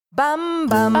Bum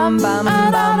bum bum bum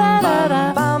bum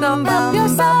bum bum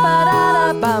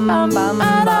yourself. Bum bum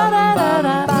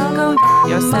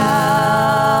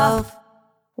yourself.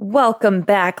 Welcome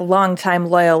back, longtime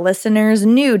loyal listeners,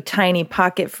 new Tiny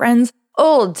Pocket friends,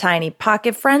 old Tiny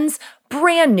Pocket friends,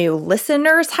 brand new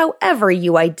listeners, however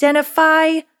you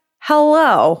identify.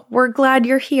 Hello, we're glad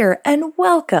you're here and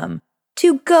welcome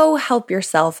to Go Help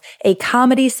Yourself, a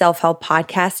comedy self-help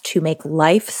podcast to make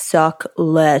life suck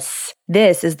less.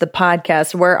 This is the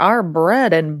podcast where our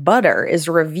bread and butter is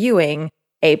reviewing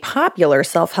a popular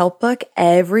self-help book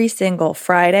every single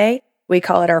Friday. We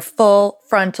call it our Full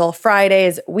Frontal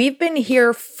Fridays. We've been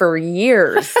here for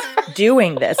years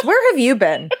doing this. Where have you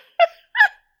been?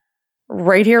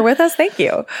 Right here with us? Thank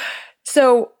you.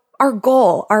 So our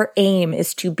goal, our aim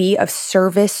is to be of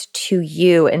service to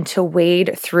you and to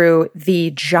wade through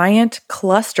the giant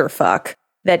clusterfuck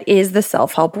that is the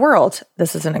self-help world.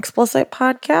 This is an explicit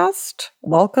podcast.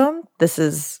 Welcome.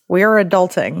 We are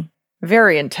adulting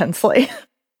very intensely.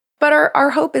 But our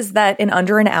hope is that in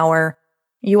under an hour,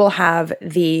 you will have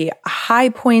the high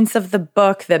points of the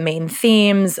book, the main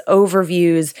themes,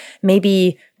 overviews,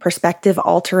 maybe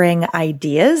perspective-altering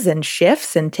ideas and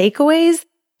shifts and takeaways,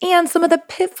 and some of the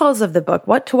pitfalls of the book,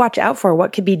 what to watch out for,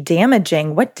 what could be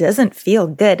damaging, what doesn't feel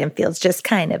good and feels just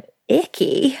kind of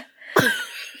icky.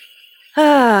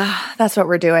 That's what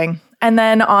we're doing. And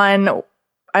then on,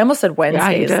 I almost said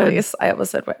Wednesdays, Lise. I almost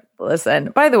said,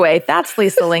 listen, by the way, that's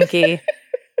Lisa Linky.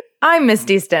 I'm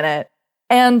Misty Stinnett.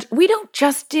 And we don't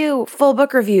just do full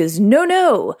book reviews.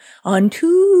 No. On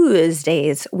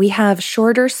Tuesdays, we have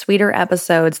shorter, sweeter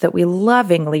episodes that we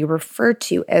lovingly refer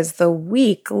to as the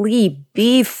weekly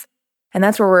beef. And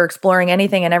that's where we're exploring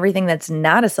anything and everything that's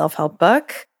not a self-help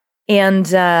book. And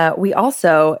we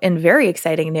also, in very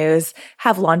exciting news,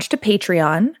 have launched a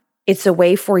Patreon. It's a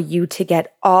way for you to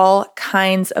get all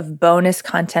kinds of bonus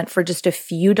content for just a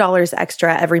few dollars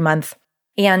extra every month.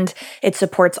 And it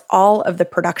supports all of the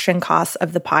production costs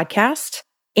of the podcast.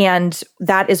 And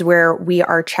that is where we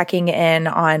are checking in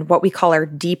on what we call our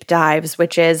deep dives,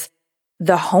 which is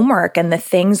the homework and the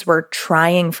things we're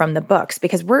trying from the books,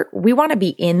 because we want to be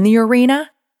in the arena.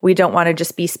 We don't want to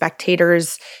just be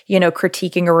spectators,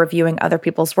 critiquing or reviewing other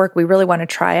people's work. We really want to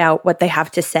try out what they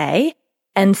have to say.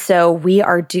 And so we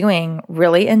are doing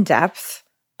really in-depth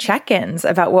check-ins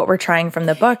about what we're trying from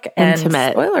the book. And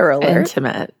intimate. Spoiler alert.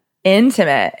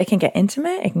 Intimate. It can get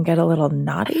intimate. It can get a little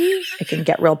naughty. It can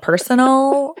get real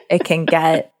personal. It can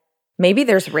get, maybe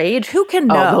there's rage. Who can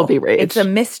know? Oh, there'll be rage. It's a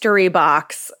mystery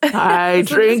box. I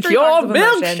drink your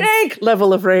milkshake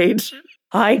level of rage.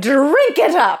 I drink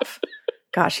it up.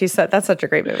 Gosh, that's such a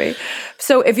great movie.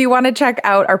 So if you want to check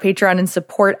out our Patreon and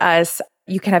support us,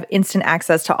 you can have instant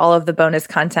access to all of the bonus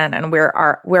content. And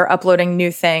we're uploading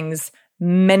new things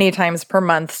many times per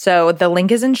month. So the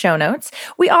link is in show notes.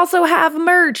 We also have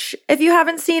merch. If you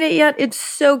haven't seen it yet, it's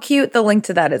so cute. The link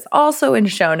to that is also in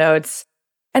show notes.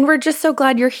 And we're just so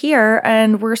glad you're here.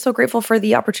 And we're so grateful for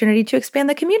the opportunity to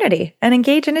expand the community and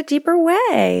engage in a deeper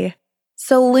way.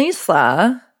 So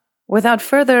Lisa, without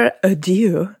further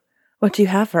ado, what do you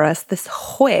have for us this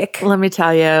week? Let me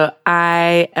tell you,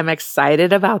 I am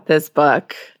excited about this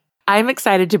book. I'm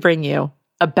excited to bring you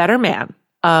A Better Man,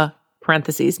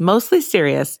 parentheses, mostly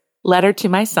serious, Letter to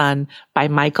My Son by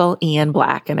Michael Ian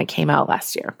Black. And it came out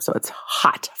last year. So it's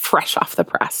hot, fresh off the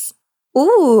press.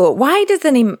 Ooh, why does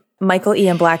the name Michael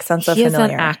Ian Black sound so familiar? He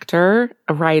is an actor,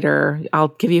 a writer. I'll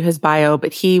give you his bio,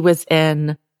 but he was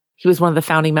one of the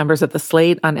founding members of the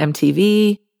Slate on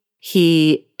MTV.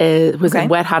 He was in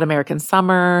Wet Hot American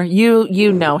Summer.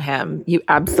 You know him. You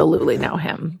absolutely know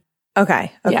him.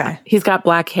 Okay. Yeah. He's got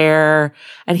black hair,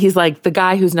 and he's like the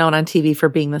guy who's known on TV for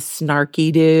being the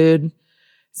snarky dude,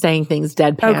 saying things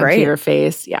deadpan to your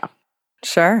face. Yeah.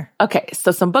 Sure. Okay.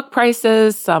 So some book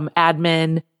prices, some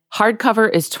admin. Hardcover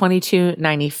is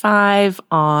 $22.95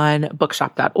 on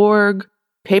bookshop.org.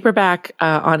 Paperback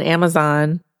on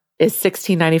Amazon is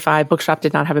 $16.95. Bookshop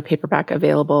did not have a paperback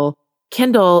available.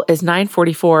 Kindle is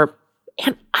 $9.44.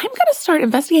 And I'm going to start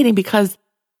investigating because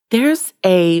there's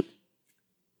a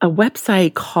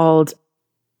website called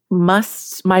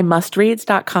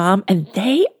myMustReads.com, and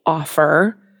they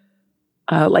offer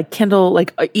Kindle,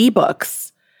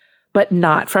 ebooks, but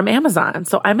not from Amazon.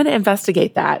 So I'm going to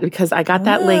investigate that because I got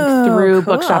that link through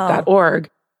bookshop.org,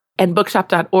 and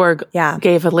bookshop.org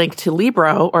gave a link to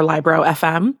Libro or Libro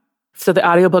FM. So the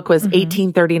audiobook was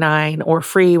 $18.39 or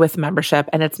free with membership,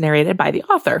 and it's narrated by the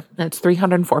author, and it's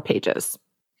 304 pages.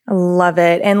 Love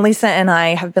it. And Lisa and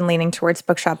I have been leaning towards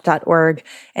bookshop.org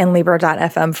and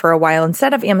Libro.fm for a while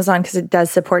instead of Amazon because it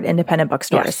does support independent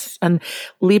bookstores. Yes. And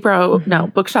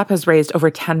Bookshop has raised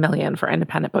over $10 million for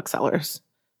independent booksellers.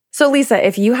 So Lisa,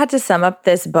 if you had to sum up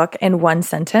this book in one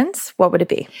sentence, what would it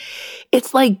be?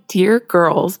 It's like Dear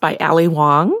Girls by Ali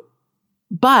Wong,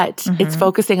 but it's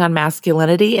focusing on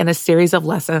masculinity and a series of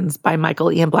lessons by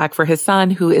Michael Ian Black for his son,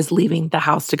 who is leaving the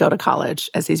house to go to college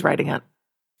as he's writing it.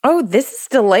 Oh, this is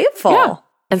delightful. Yeah.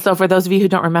 And so for those of you who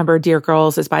don't remember, Dear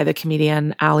Girls is by the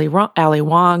comedian Ali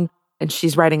Wong, and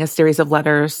she's writing a series of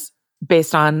letters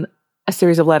based on a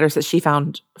series of letters that she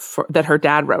found that her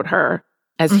dad wrote her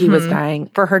as he was dying.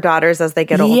 For her daughters as they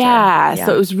get older. Yeah.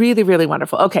 So it was really, really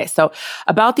wonderful. Okay. So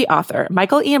about the author,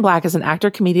 Michael Ian Black is an actor,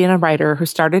 comedian, and writer who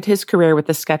started his career with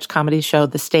the sketch comedy show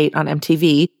The State on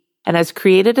MTV and has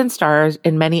created and stars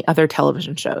in many other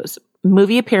television shows.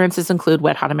 Movie appearances include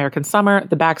Wet Hot American Summer,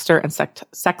 The Baxter, and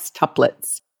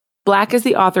Sextuplets. Black is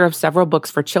the author of several books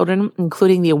for children,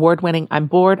 including the award-winning I'm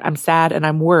Bored, I'm Sad, and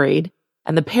I'm Worried,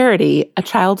 and the parody, A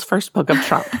Child's First Book of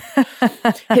Trump.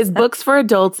 His books for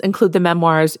adults include the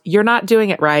memoirs You're Not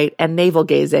Doing It Right and Navel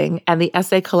Gazing, and the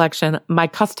essay collection My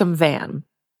Custom Van.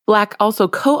 Black also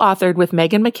co-authored with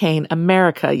Meghan McCain,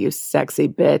 America, You Sexy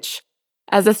Bitch.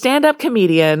 As a stand-up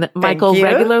comedian, Michael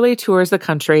regularly tours the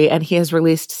country, and he has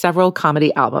released several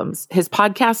comedy albums. His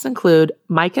podcasts include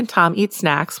Mike and Tom Eat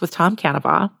Snacks with Tom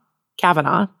Cavanaugh.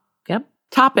 Yep.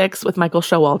 Topics with Michael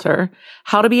Showalter,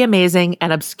 How to Be Amazing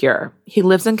and Obscure. He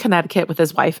lives in Connecticut with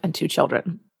his wife and 2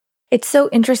 children. It's so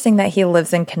interesting that he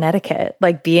lives in Connecticut,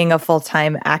 like being a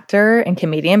full-time actor and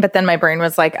comedian. But then my brain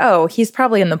was like, oh, he's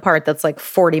probably in the part that's like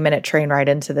 40-minute train ride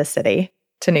into the city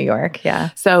to New York. Yeah.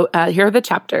 So here are the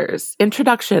chapters.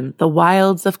 Introduction, The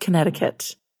Wilds of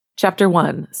Connecticut. Chapter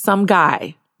 1, Some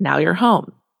Guy, Now You're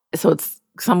Home. So it's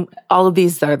all of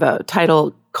these are the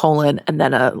title, colon, and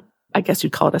then I guess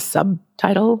you'd call it a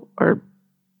subtitle or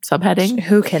subheading.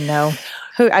 Who can know?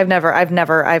 I've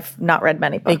not read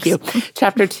many books. Thank you.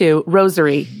 Chapter 2,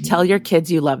 Rosary, Tell Your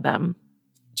Kids You Love Them.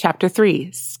 Chapter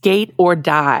 3, Skate or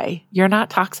Die, You're Not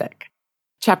Toxic.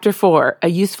 Chapter 4, A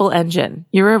Useful Engine,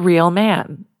 You're a Real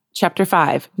Man. Chapter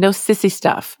 5, No Sissy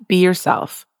Stuff, Be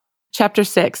Yourself. Chapter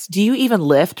 6, Do You Even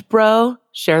Lift, Bro?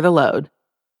 Share the Load.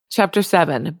 Chapter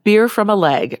 7, Beer from a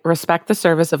Leg, Respect the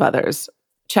Service of Others.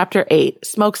 Chapter 8,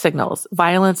 Smoke Signals,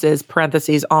 Violence is,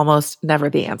 parentheses, almost never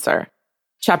the answer.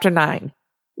 Chapter 9,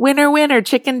 Winner, winner,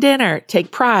 chicken dinner,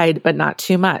 take pride, but not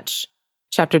too much.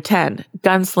 Chapter 10,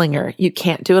 Gunslinger, You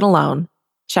Can't Do It Alone.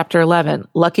 Chapter 11,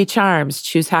 Lucky Charms,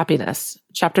 Choose Happiness.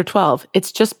 Chapter 12,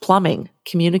 It's Just Plumbing,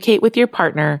 Communicate with your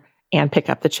partner and pick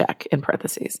up the check, in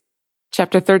parentheses.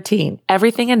 Chapter 13,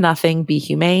 Everything and Nothing, Be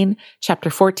Humane. Chapter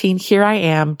 14, Here I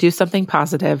Am, Do Something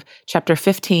Positive. Chapter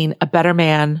 15, A Better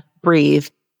Man, Breathe.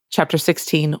 Chapter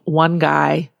 16, One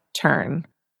Guy, Turn.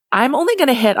 I'm only going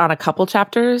to hit on a couple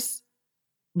chapters,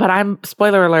 but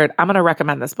spoiler alert, I'm going to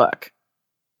recommend this book.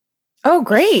 Oh,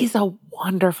 great. He's a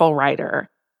wonderful writer.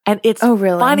 And it's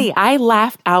really? funny. I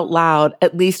laughed out loud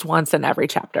at least once in every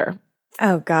chapter.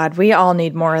 Oh, God. We all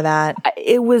need more of that.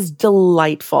 It was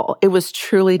delightful. It was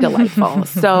truly delightful.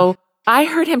 So I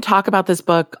heard him talk about this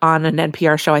book on an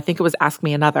NPR show. I think it was Ask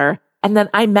Me Another. And then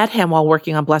I met him while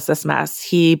working on Bless This Mess.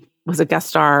 He was a guest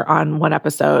star on one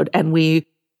episode, and we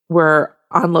were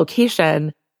on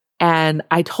location, and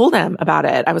I told him about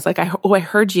it. I was like, I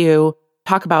heard you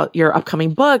talk about your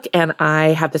upcoming book, and I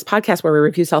have this podcast where we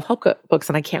review self-help books,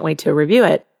 and I can't wait to review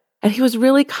it. And he was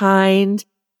really kind,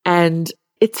 and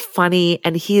it's funny,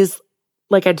 and he's,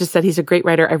 like I just said, he's a great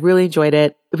writer. I really enjoyed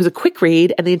it. It was a quick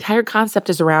read, and the entire concept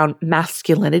is around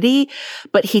masculinity,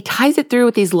 but he ties it through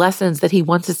with these lessons that he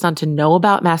wants his son to know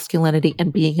about masculinity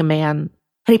and being a man.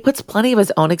 And he puts plenty of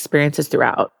his own experiences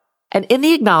throughout. And in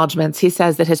the acknowledgments, he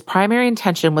says that his primary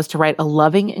intention was to write a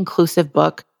loving, inclusive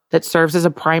book that serves as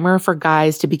a primer for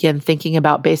guys to begin thinking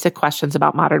about basic questions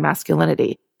about modern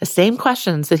masculinity, the same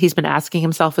questions that he's been asking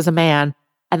himself as a man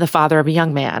and the father of a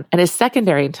young man. And his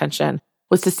secondary intention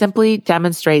was to simply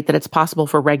demonstrate that it's possible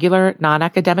for regular,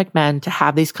 non-academic men to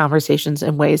have these conversations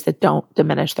in ways that don't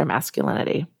diminish their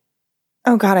masculinity.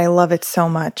 Oh, God, I love it so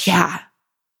much. Yeah.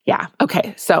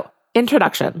 Okay, so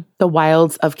introduction, The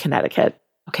Wilds of Connecticut.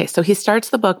 Okay, so he starts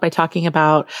the book by talking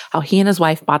about how he and his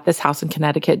wife bought this house in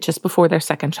Connecticut just before their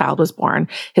second child was born.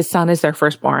 His son is their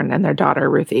firstborn, and their daughter,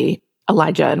 Ruthie,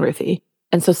 Elijah and Ruthie.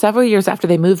 And so several years after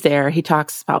they moved there, he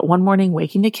talks about one morning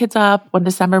waking the kids up one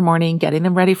December morning, getting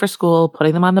them ready for school,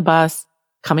 putting them on the bus,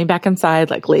 coming back inside,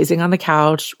 like lazing on the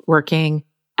couch, working.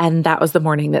 And that was the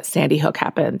morning that Sandy Hook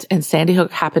happened. And Sandy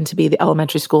Hook happened to be the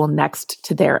elementary school next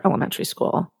to their elementary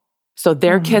school. So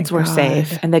their kids were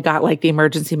safe, and they got like the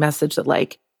emergency message that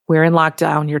like, we're in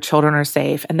lockdown, your children are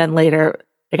safe. And then later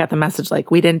they got the message like,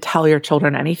 we didn't tell your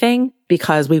children anything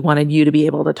because we wanted you to be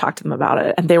able to talk to them about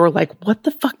it. And they were like, what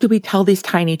the fuck do we tell these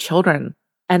tiny children?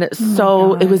 And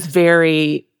it was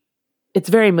it's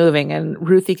very moving. And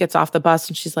Ruthie gets off the bus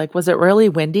and she's like, was it really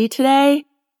windy today?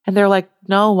 And they're like,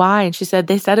 no, why? And she said,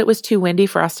 they said it was too windy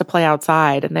for us to play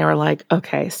outside. And they were like,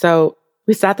 okay. So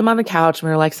we sat them on the couch and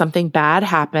we were like, something bad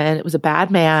happened. It was a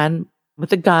bad man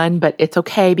with a gun, but it's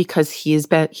okay because he's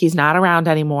not around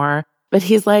anymore. But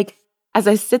he's like, as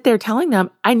I sit there telling them,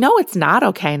 I know it's not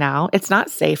okay now. It's not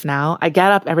safe now. I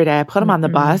get up every day. I put him on the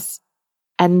bus.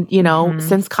 And,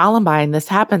 since Columbine, this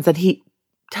happens. And he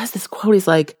does this quote. He's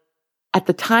like, at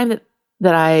the time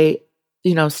that I,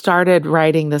 started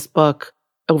writing this book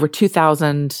over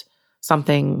 2000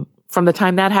 something, from the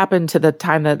time that happened to the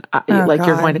time that you're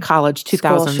going to college,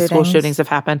 2000 school shootings have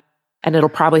happened. And it'll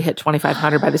probably hit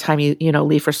 2,500 by the time you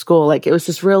leave for school. Like, it was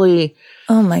just really.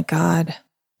 Oh my God.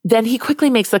 Then he quickly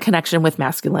makes the connection with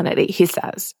masculinity. He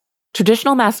says,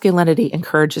 traditional masculinity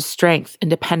encourages strength,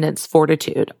 independence,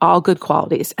 fortitude, all good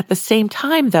qualities. At the same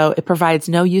time, though, it provides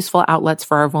no useful outlets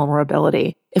for our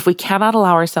vulnerability. If we cannot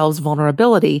allow ourselves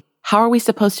vulnerability, how are we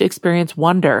supposed to experience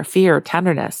wonder, fear,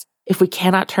 tenderness? If we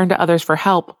cannot turn to others for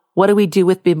help, what do we do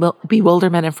with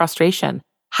bewilderment and frustration?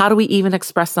 How do we even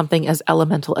express something as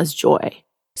elemental as joy?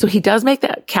 So he does make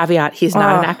that caveat. He's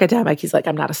not an academic. He's like,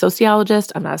 I'm not a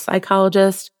sociologist. I'm not a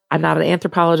psychologist. I'm not an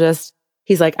anthropologist.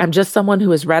 He's like, I'm just someone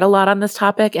who has read a lot on this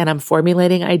topic and I'm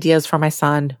formulating ideas for my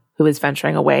son who is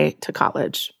venturing away to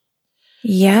college.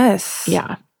 Yes.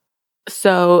 Yeah.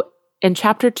 So in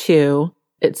chapter 2,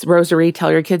 it's Rosary,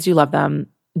 Tell Your Kids You Love Them.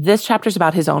 This chapter is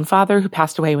about his own father who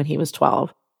passed away when he was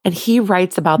 12. And he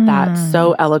writes about that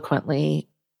so eloquently.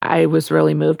 I was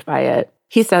really moved by it.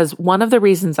 He says, one of the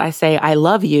reasons I say I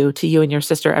love you to you and your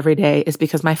sister every day is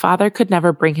because my father could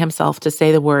never bring himself to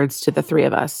say the words to the three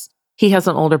of us. He has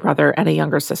an older brother and a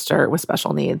younger sister with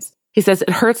special needs. He says, it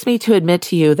hurts me to admit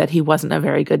to you that he wasn't a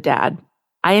very good dad.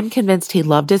 I am convinced he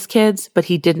loved his kids, but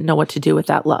he didn't know what to do with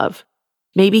that love.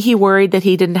 Maybe he worried that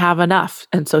he didn't have enough,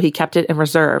 and so he kept it in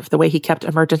reserve, the way he kept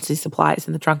emergency supplies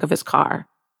in the trunk of his car.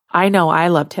 I know I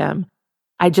loved him.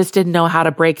 I just didn't know how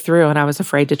to break through, and I was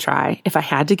afraid to try. If I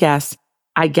had to guess,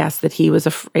 I guessed that he was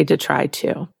afraid to try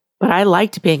too. But I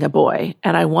liked being a boy,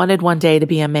 and I wanted one day to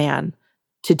be a man.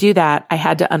 To do that, I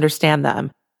had to understand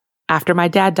them. After my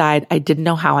dad died, I didn't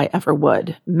know how I ever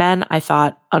would. Men, I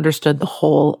thought, understood the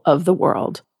whole of the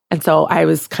world. And so I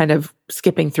was kind of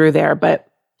skipping through there, but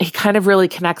he kind of really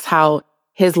connects how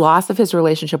his loss of his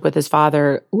relationship with his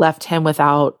father left him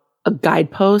without a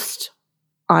guidepost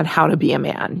on how to be a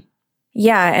man.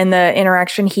 Yeah, and the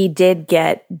interaction he did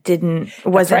get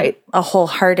wasn't a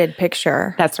wholehearted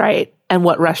picture. That's right. And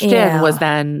what rushed in was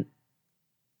then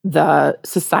the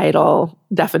societal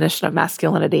definition of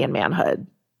masculinity and manhood.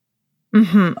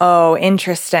 Mm-hmm. Oh,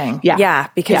 interesting. Yeah,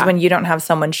 because when you don't have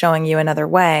someone showing you another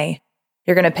way,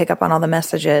 you're going to pick up on all the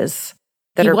messages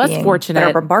that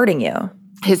are bombarding you.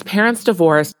 His parents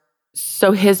divorced.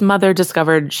 So his mother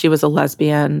discovered she was a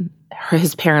lesbian.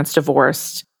 His parents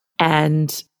divorced.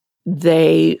 And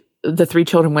the 3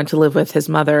 children went to live with his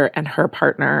mother and her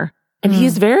partner. And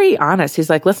he's very honest. He's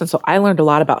like, listen, so I learned a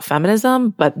lot about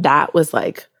feminism, but that was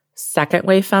like second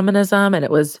wave feminism. And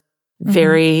it was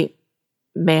very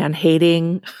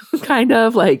man-hating, kind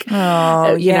of like, you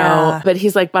know, but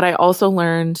he's like, but I also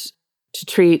learned to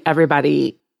treat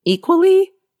everybody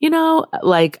equally, you know,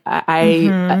 like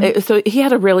so he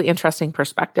had a really interesting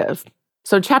perspective.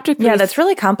 So chapter 3. Yeah, that's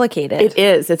really complicated. It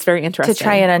is. It's very interesting. To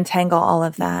try and untangle all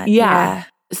of that. Yeah.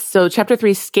 So chapter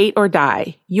 3, Skate or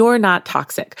Die. You're not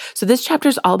toxic. So this chapter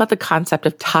is all about the concept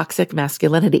of toxic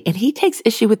masculinity. And he takes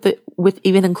issue with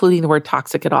even including the word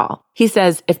toxic at all. He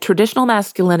says, if traditional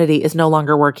masculinity is no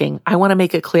longer working, I want to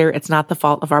make it clear it's not the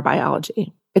fault of our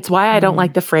biology. It's why I don't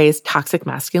like the phrase toxic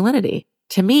masculinity.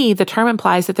 To me, the term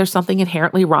implies that there's something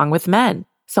inherently wrong with men.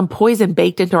 Some poison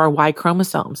baked into our Y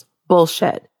chromosomes.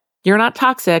 Bullshit. You're not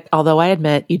toxic, although I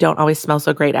admit you don't always smell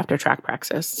so great after track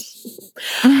practice.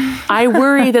 I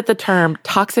worry that the term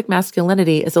toxic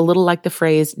masculinity is a little like the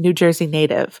phrase New Jersey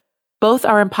native. Both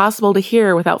are impossible to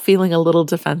hear without feeling a little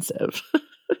defensive.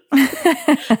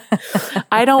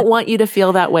 I don't want you to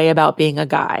feel that way about being a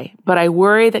guy, but I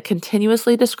worry that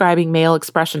continuously describing male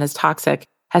expression as toxic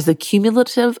has the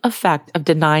cumulative effect of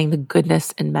denying the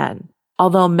goodness in men.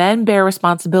 Although men bear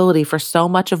responsibility for so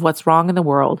much of what's wrong in the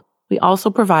world, we also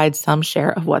provide some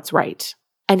share of what's right.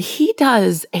 And he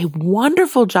does a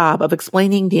wonderful job of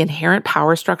explaining the inherent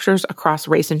power structures across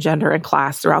race and gender and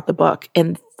class throughout the book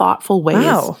in thoughtful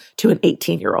ways to an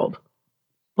 18-year-old.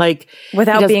 Like,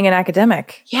 without being an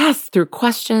academic. Yes, through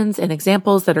questions and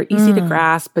examples that are easy to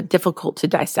grasp but difficult to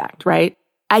dissect, right?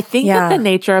 I think that the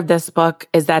nature of this book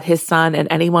is that his son and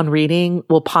anyone reading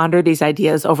will ponder these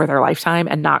ideas over their lifetime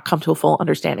and not come to a full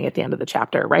understanding at the end of the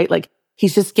chapter, right? Like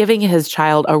he's just giving his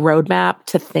child a roadmap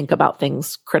to think about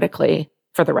things critically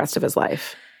for the rest of his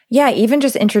life. Yeah, even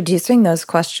just introducing those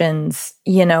questions,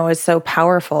 is so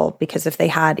powerful because if they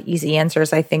had easy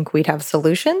answers, I think we'd have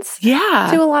solutions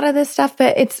to a lot of this stuff.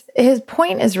 But his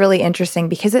point is really interesting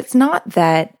because it's not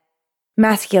that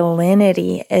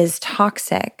masculinity is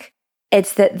toxic.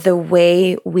 It's that the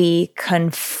way we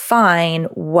confine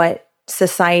what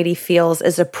society feels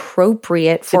is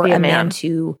appropriate for a man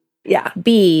to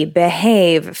be,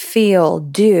 behave, feel,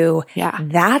 do. Yeah.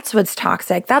 That's what's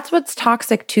toxic. That's what's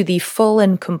toxic to the full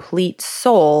and complete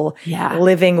soul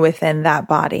living within that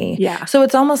body. Yeah. So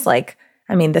it's almost like,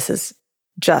 this is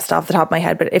just off the top of my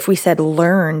head, but if we said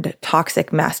learned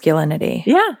toxic masculinity,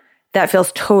 that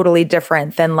feels totally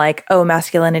different than like, oh,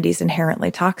 masculinity is inherently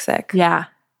toxic. Yeah.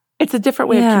 It's a different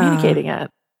way of communicating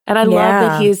it. And I love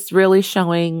that he's really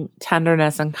showing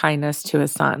tenderness and kindness to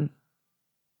his son.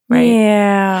 Right?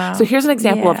 Yeah. So here's an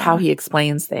example of how he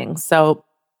explains things. So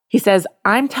he says,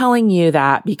 I'm telling you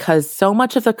that because so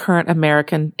much of the current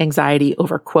American anxiety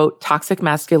over, quote, toxic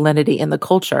masculinity in the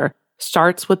culture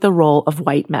starts with the role of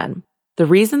white men. The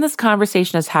reason this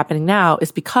conversation is happening now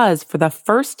is because for the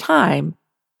first time,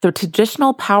 the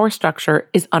traditional power structure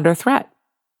is under threat.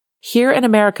 Here in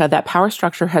America, that power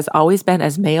structure has always been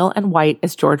as male and white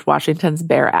as George Washington's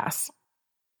bare ass.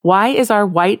 Why is our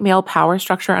white male power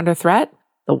structure under threat?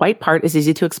 The white part is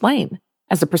easy to explain.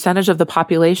 As a percentage of the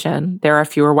population, there are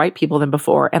fewer white people than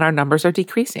before, and our numbers are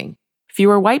decreasing.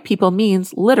 Fewer white people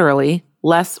means literally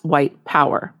less white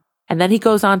power. And then he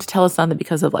goes on to tell his son that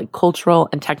because of like cultural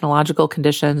and technological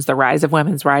conditions, the rise of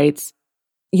women's rights,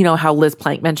 how Liz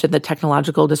Plank mentioned the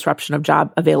technological disruption of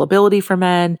job availability for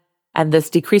men, and this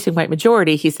decreasing white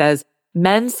majority, he says,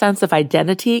 men's sense of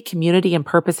identity, community, and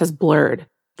purpose has blurred.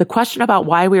 The question about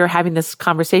why we are having this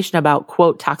conversation about,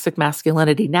 quote, toxic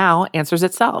masculinity now answers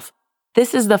itself.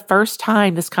 This is the first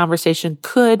time this conversation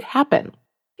could happen.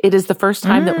 It is the first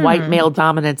time that white male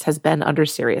dominance has been under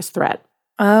serious threat.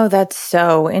 Oh, that's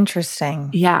so interesting.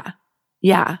 Yeah.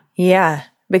 Yeah. Yeah.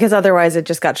 Because otherwise it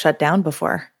just got shut down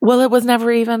before. Well, it was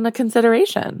never even a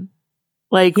consideration.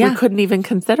 Like, we couldn't even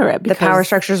consider it. Because the power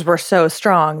structures were so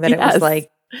strong that it was like,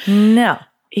 no.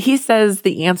 He says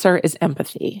the answer is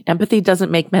empathy. Empathy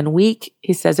doesn't make men weak.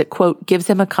 He says it, quote, gives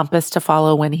him a compass to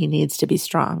follow when he needs to be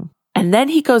strong. And then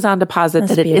he goes on to posit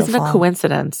that it isn't a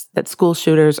coincidence that school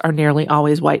shooters are nearly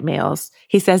always white males.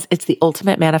 He says it's the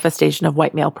ultimate manifestation of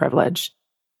white male privilege.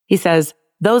 He says,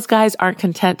 those guys aren't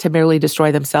content to merely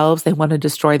destroy themselves. They want to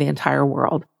destroy the entire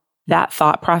world. That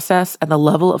thought process and the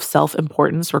level of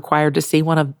self-importance required to see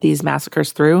one of these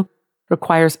massacres through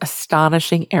requires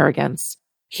astonishing arrogance.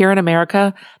 Here in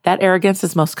America, that arrogance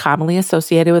is most commonly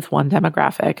associated with one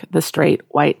demographic, the straight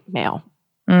white male.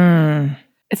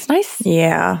 It's nice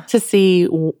to see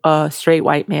a straight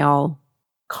white male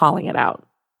calling it out.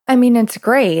 It's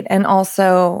great. And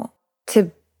also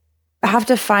to have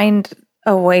to find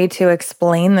a way to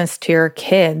explain this to your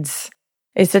kids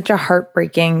is such a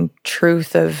heartbreaking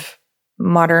truth of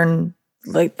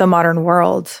the modern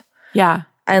world. Yeah.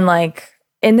 And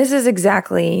this is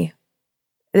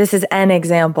an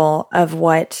example of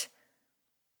what,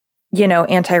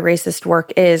 anti-racist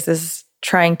work is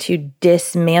trying to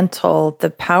dismantle the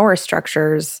power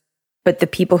structures, but the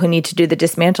people who need to do the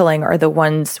dismantling are the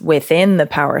ones within the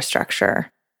power structure.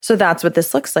 So that's what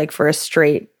this looks like for a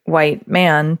straight white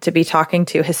man to be talking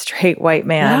to his straight white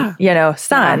man,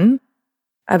 son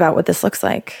about what this looks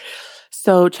like.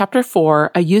 So chapter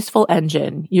 4, a useful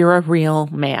engine, you're a real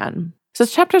man. So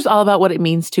this chapter is all about what it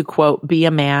means to, quote, be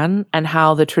a man and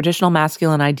how the traditional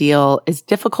masculine ideal is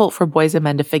difficult for boys and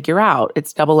men to figure out.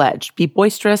 It's double-edged. Be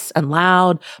boisterous and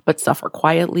loud, but suffer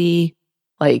quietly.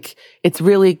 It's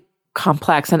really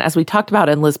complex. And as we talked about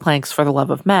in Liz Plank's For the Love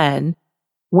of Men,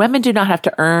 women do not have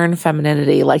to earn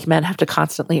femininity like men have to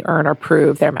constantly earn or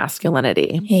prove their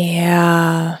masculinity.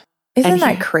 Yeah. Isn't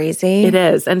that crazy? It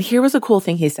is. And here was a cool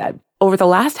thing he said. Over the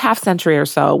last half century or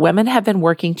so, women have been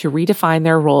working to redefine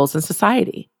their roles in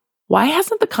society. Why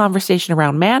hasn't the conversation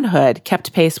around manhood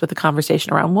kept pace with the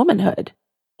conversation around womanhood?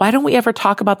 Why don't we ever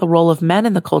talk about the role of men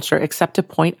in the culture except to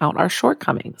point out our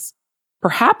shortcomings?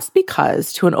 Perhaps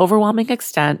because, to an overwhelming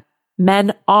extent,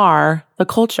 men are the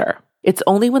culture. It's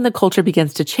only when the culture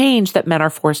begins to change that men are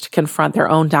forced to confront their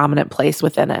own dominant place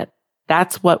within it.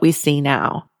 That's what we see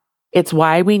now. It's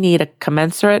why we need a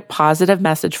commensurate, positive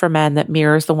message for men that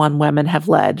mirrors the one women have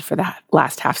led for the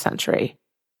last half century,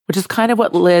 which is kind of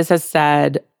what Liz has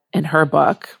said in her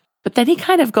book. But then he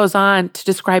kind of goes on to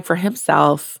describe for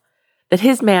himself that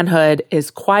his manhood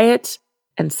is quiet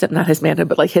and not his manhood,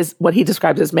 but like what he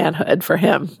describes as manhood for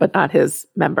him, but not his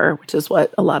member, which is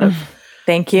what a lot of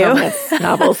thank you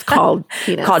novels called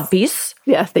penis. Called peace.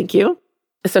 Yeah, thank you.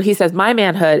 So he says, my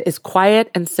manhood is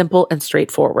quiet and simple and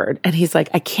straightforward. And he's like,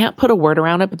 I can't put a word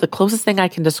around it, but the closest thing I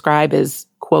can describe is,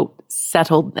 quote,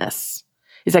 settledness.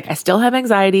 He's like, I still have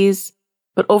anxieties,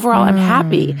 but overall I'm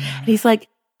happy. And he's like,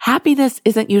 happiness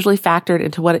isn't usually factored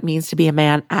into what it means to be a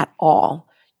man at all.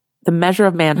 The measure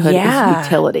of manhood is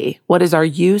utility. What is our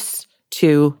use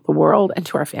to the world and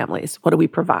to our families? What do we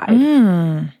provide?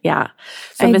 Yeah.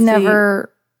 So I've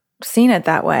never seen it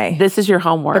that way. This is your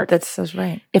homework. But that's so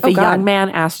right. If a young man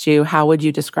asked you, how would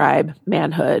you describe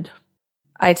manhood?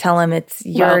 I tell him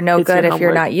you're no good if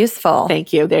you're not useful.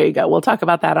 Thank you. There you go. We'll talk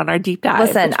about that on our deep dive.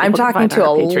 Listen, I'm talking to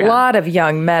a lot of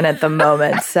young men at the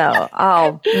moment, so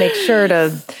I'll make sure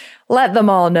to let them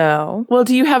all know. Well,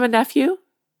 do you have a nephew?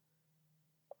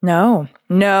 No,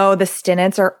 the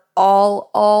Stinnets are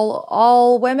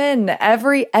all women.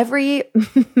 Every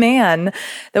man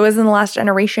that was in the last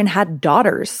generation had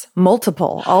daughters,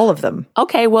 multiple, all of them.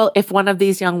 Okay, well, if one of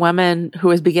these young women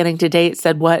who is beginning to date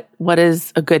said, what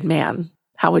is a good man?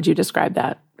 How would you describe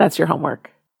that? That's your homework.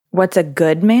 What's a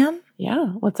good man? Yeah,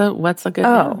 what's a good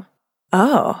man?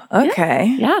 Oh,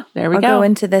 okay. Yeah, there we I'll go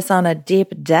into this on a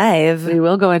deep dive. We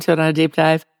will go into it on a deep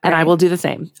dive, and I will do the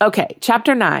same. Okay,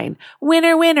 chapter 9.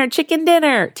 Winner, winner, chicken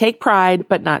dinner. Take pride,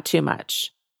 but not too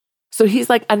much. So he's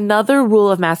like, another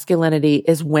rule of masculinity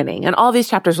is winning. And all these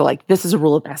chapters are like, this is a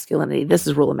rule of masculinity. This is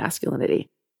a rule of masculinity.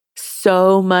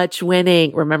 So much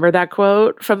winning. Remember that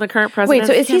quote from the current president? Wait,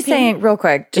 so is he saying, real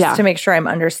quick, just to make sure I'm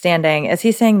understanding, is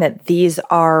he saying that these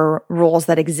are rules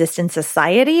that exist in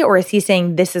society, or is he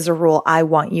saying this is a rule I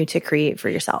want you to create for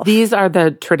yourself? These are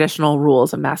the traditional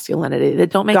rules of masculinity that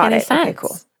don't make any sense. Okay,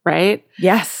 cool. Right?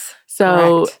 Yes.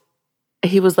 So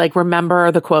he was like,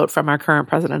 remember the quote from our current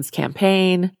president's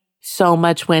campaign, so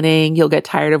much winning, you'll get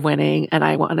tired of winning. And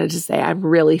I wanted to say, I'm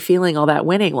really feeling all that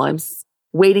winning. Well, I'm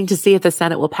waiting to see if the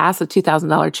Senate will pass a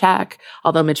 $2,000 check,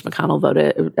 although Mitch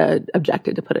McConnell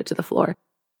objected to put it to the floor.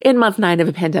 In month 9 of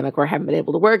a pandemic where I haven't been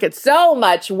able to work, it's so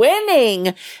much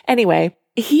winning. Anyway,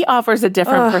 he offers a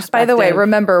different perspective. By the way,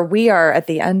 remember, we are at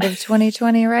the end of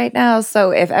 2020 right now.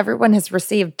 So if everyone has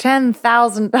received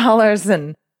 $10,000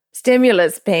 in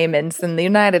stimulus payments in the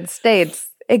United States,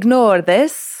 ignore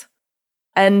this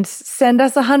and send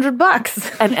us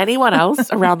 $100. And anyone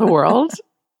else around the world,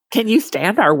 can you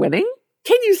stand our winning?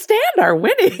 Can you stand our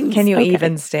winning? Can you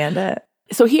even stand it?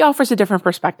 So he offers a different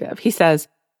perspective. He says,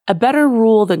 a better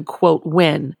rule than, quote,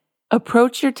 win,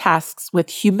 approach your tasks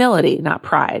with humility, not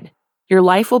pride. Your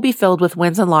life will be filled with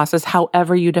wins and losses,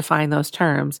 however you define those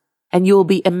terms, and you will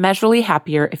be immeasurably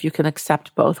happier if you can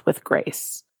accept both with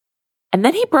grace. And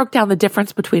then he broke down the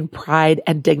difference between pride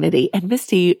and dignity. And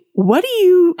Misty,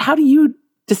 how do you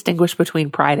distinguish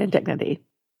between pride and dignity?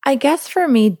 I guess for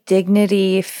me,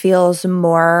 dignity feels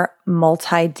more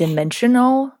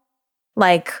multidimensional.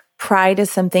 Like pride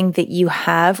is something that you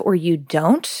have or you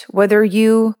don't, whether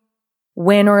you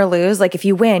win or lose. Like if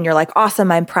you win, you're like,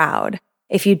 awesome, I'm proud.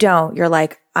 If you don't, you're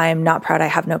like, I'm not proud, I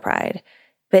have no pride.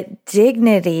 But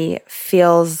dignity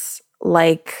feels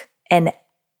like an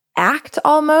act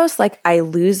almost, like I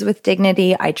lose with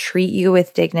dignity, I treat you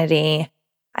with dignity.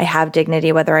 I have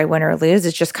dignity whether I win or lose.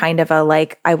 It's just kind of a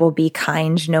like, I will be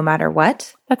kind no matter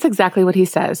what. That's exactly what he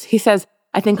says. He says,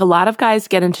 I think a lot of guys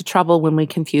get into trouble when we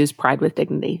confuse pride with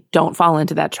dignity. Don't fall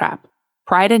into that trap.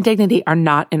 Pride and dignity are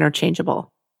not interchangeable.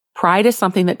 Pride is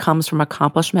something that comes from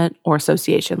accomplishment or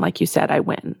association. Like you said, I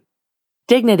win.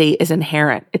 Dignity is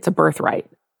inherent. It's a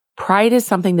birthright. Pride is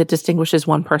something that distinguishes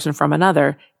one person from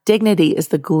another. Dignity is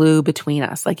the glue between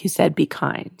us. Like you said, be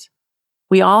kind.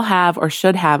 We all have or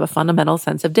should have a fundamental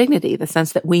sense of dignity, the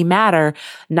sense that we matter,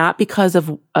 not because of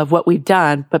what we've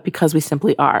done, but because we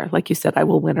simply are. Like you said, I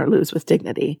will win or lose with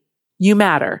dignity. You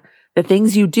matter. The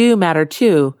things you do matter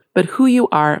too, but who you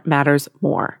are matters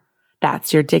more.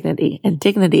 That's your dignity. And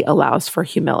dignity allows for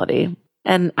humility.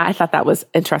 And I thought that was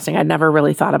interesting. I never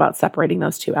really thought about separating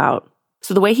those two out.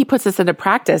 So the way he puts this into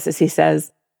practice is he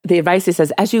says, the advice he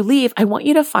says, as you leave, I want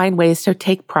you to find ways to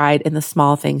take pride in the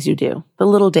small things you do, the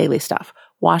little daily stuff,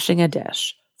 washing a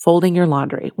dish, folding your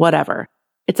laundry, whatever.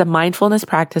 It's a mindfulness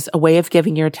practice, a way of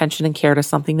giving your attention and care to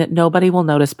something that nobody will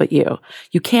notice but you.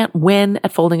 You can't win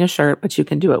at folding a shirt, but you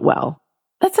can do it well.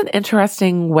 That's an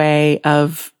interesting way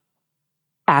of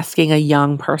asking a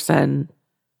young person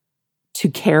to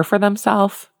care for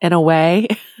themselves in a way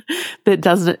that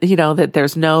doesn't, that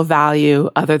there's no value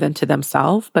other than to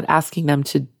themselves, but asking them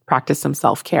to practice some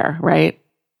self-care, right?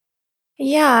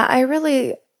 Yeah, I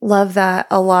really love that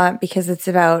a lot because it's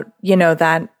about,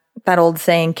 that that old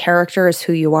saying, character is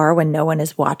who you are when no one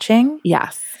is watching.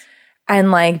 Yes.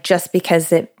 And like, just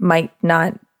because it might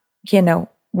not,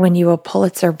 win you a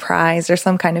Pulitzer Prize or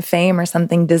some kind of fame or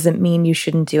something doesn't mean you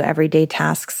shouldn't do everyday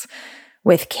tasks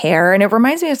with care. And it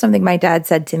reminds me of something my dad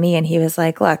said to me. And he was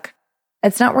like, look,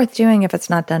 it's not worth doing if it's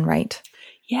not done right.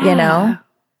 Yeah.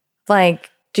 Like,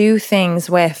 do things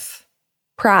with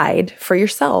pride for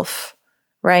yourself,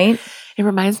 right? It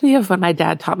reminds me of when my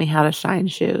dad taught me how to shine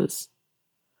shoes.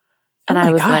 And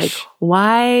I was like,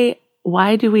 why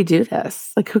do we do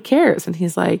this? Like, who cares? And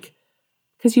he's like,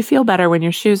 because you feel better when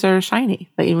your shoes are shiny,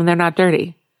 but even they're not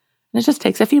dirty. And it just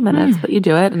takes a few minutes, but you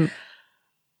do it. And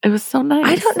it was so nice.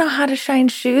 I don't know how to shine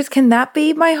shoes. Can that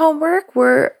be my homework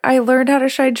where I learned how to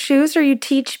shine shoes, or you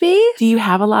teach me? Do you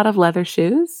have a lot of leather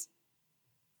shoes?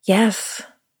 Yes.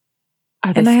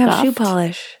 Are they and I have stuffed? shoe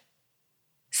polish.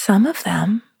 Some of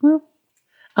them. Well,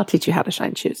 I'll teach you how to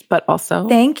shine shoes, but also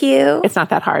Thank you. it's not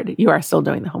that hard. You are still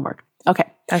doing the homework. Okay.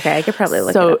 Okay, I could probably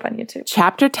look it up on YouTube.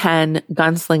 Chapter 10,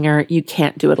 Gunslinger, You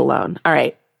Can't Do It Alone. All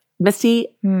right. Misty,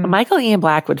 Michael Ian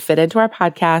Black would fit into our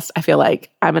podcast. I feel like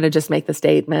I'm going to just make the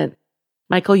statement.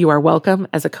 Michael, you are welcome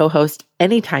as a co-host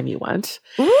anytime you want.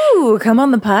 Ooh, come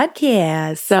on the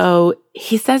podcast. So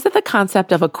he says that the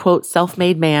concept of a, quote,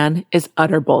 self-made man is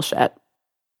utter bullshit.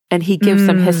 And he gives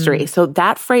some history. So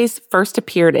that phrase first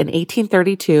appeared in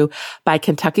 1832 by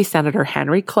Kentucky Senator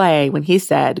Henry Clay when he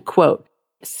said, quote,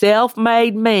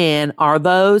 self-made men are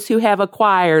those who have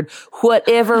acquired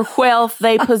whatever wealth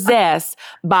they possess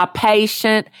by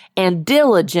patient and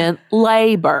diligent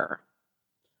labor.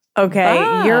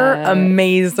 Okay, you're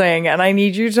amazing. And I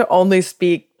need you to only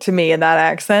speak to me in that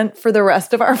accent for the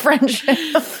rest of our friendship.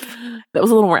 That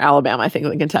was a little more Alabama, I think,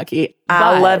 than Kentucky.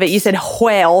 I love it. You said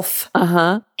wealth.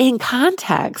 In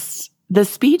context, the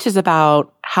speech is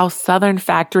about how Southern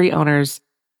factory owners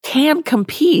can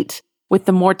compete with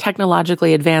the more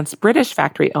technologically advanced British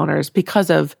factory owners because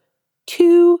of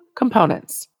two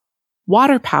components,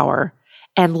 water power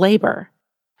and labor.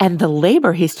 And the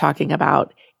labor he's talking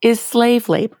about is slave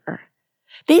labor.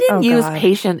 They didn't use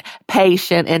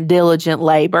patient and diligent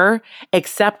labor,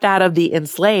 except that of the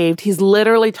enslaved. He's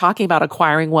literally talking about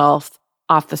acquiring wealth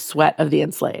off the sweat of the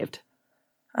enslaved,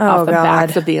 off the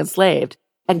backs of the enslaved,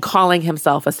 and calling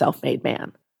himself a self-made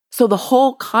man. So the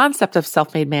whole concept of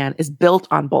self-made man is built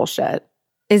on bullshit.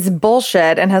 Is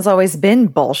bullshit and has always been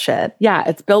bullshit. Yeah,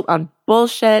 it's built on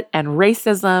bullshit and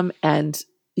racism and,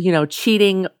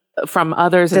 cheating from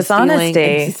others and stealing and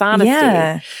dishonesty.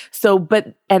 Yeah. So,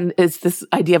 and it's this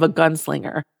idea of a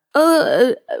gunslinger.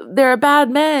 There are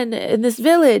bad men in this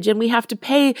village and we have to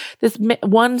pay this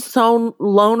one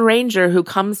lone ranger who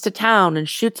comes to town and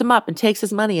shoots him up and takes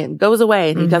his money and goes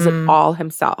away, and he does it all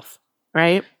himself,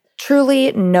 right?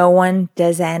 Truly, no one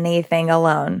does anything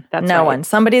alone. That's no right. one.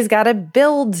 Somebody's got to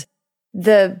build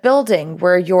the building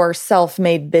where your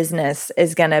self-made business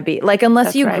is going to be. Like,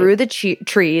 unless you grew the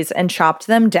trees and chopped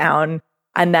them down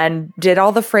and then did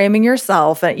all the framing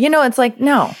yourself. And, it's like,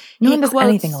 no one does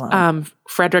anything alone.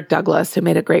 Frederick Douglass, who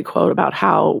made a great quote about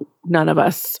how none of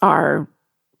us are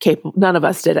capable, none of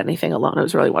us did anything alone. It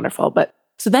was really wonderful. But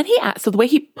so then so the way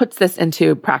he puts this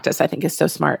into practice, I think, is so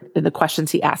smart in the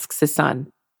questions he asks his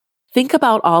son. Think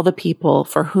about all the people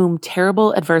for whom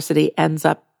terrible adversity ends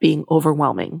up being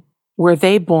overwhelming. Were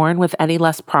they born with any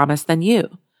less promise than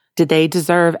you? Did they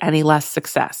deserve any less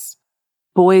success?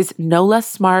 Boys no less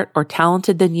smart or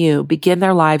talented than you begin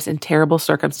their lives in terrible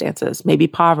circumstances, maybe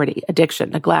poverty, addiction,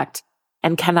 neglect,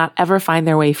 and cannot ever find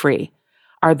their way free.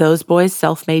 Are those boys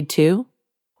self-made too?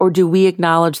 Or do we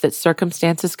acknowledge that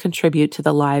circumstances contribute to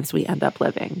the lives we end up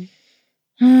living?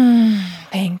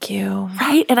 Thank you.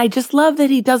 Right? And I just love that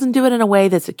he doesn't do it in a way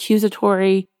that's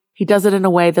accusatory. He does it in a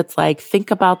way that's like,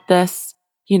 think about this.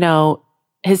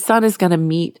 His son is going to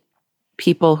meet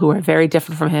people who are very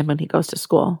different from him when he goes to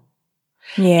school.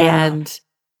 Yeah. And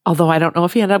although I don't know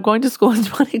if he ended up going to school in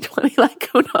 2020, like,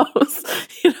 who knows?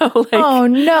 Oh,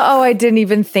 no. Oh, I didn't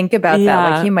even think about that.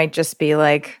 Like, he might just be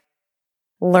like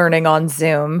learning on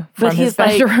Zoom from his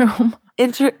bedroom.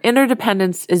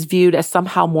 Interdependence is viewed as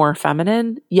somehow more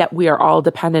feminine, yet we are all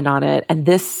dependent on it. And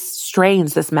this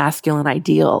strains this masculine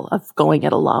ideal of going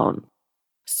it alone.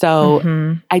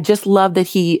 So I just love that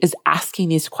he is asking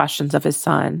these questions of his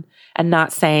son and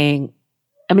not saying,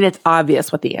 it's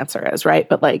obvious what the answer is, right?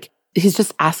 But like, he's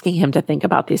just asking him to think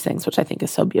about these things, which I think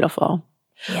is so beautiful.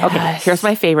 Yes. Okay, here's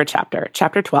my favorite chapter,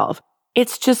 chapter 12.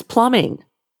 It's just plumbing.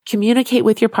 Communicate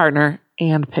with your partner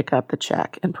and pick up the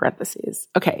check in parentheses.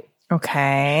 Okay.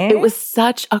 It was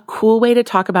such a cool way to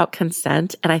talk about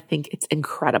consent, and I think it's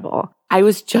incredible. I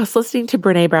was just listening to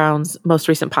Brené Brown's most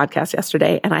recent podcast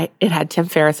yesterday, and it had Tim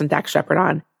Ferriss and Dax Shepard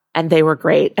on, and they were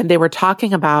great. And they were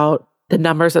talking about the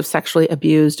numbers of sexually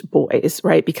abused boys,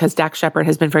 right? Because Dax Shepard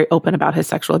has been very open about his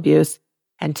sexual abuse.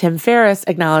 And Tim Ferriss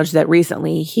acknowledged that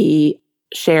recently he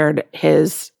shared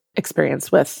his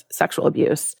experience with sexual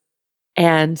abuse.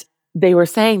 And they were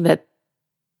saying that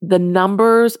the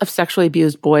numbers of sexually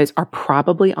abused boys are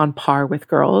probably on par with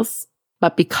girls,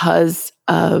 but because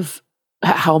of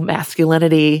how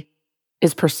masculinity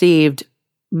is perceived,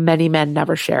 many men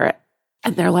never share it.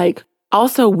 And they're like,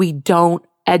 also, we don't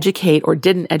educate or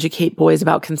didn't educate boys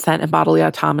about consent and bodily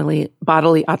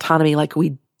autonomy like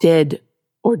we did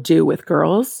or do with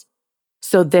girls.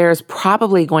 So there's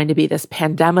probably going to be this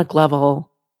pandemic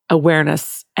level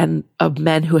awareness and of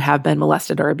men who have been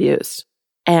molested or abused.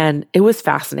 And it was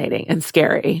fascinating and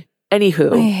scary.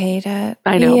 Anywho. I hate it.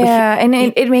 I know. Yeah. And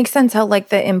it makes sense how like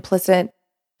the implicit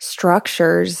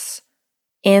structures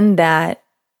in that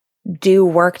do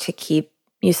work to keep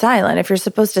you silent. If you're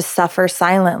supposed to suffer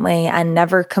silently and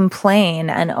never complain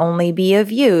and only be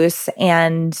of use,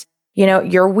 and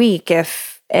you're weak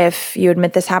if you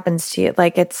admit this happens to you,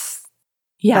 like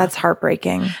that's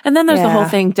heartbreaking. And then there's the whole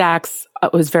thing Dax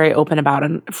was very open about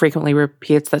and frequently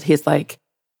repeats that he's like,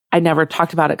 I never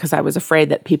talked about it because I was afraid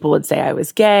that people would say I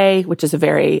was gay, which is a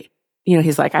very,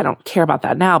 he's like, I don't care about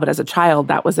that now, but as a child,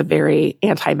 that was a very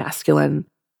anti-masculine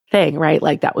thing, right?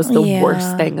 Like that was the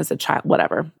worst thing as a child,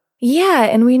 whatever. Yeah.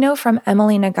 And we know from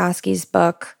Emily Nagoski's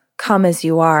book, Come As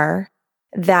You Are,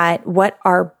 that what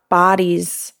our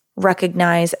bodies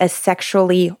recognize as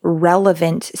sexually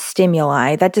relevant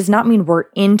stimuli, that does not mean we're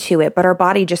into it, but our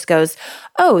body just goes,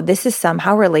 oh, this is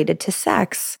somehow related to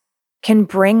sex, can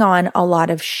bring on a lot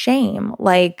of shame.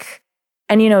 Like,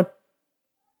 and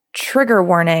trigger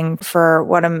warning for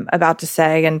what I'm about to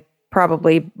say, and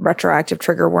probably retroactive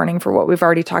trigger warning for what we've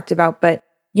already talked about. But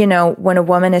when a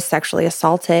woman is sexually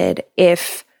assaulted,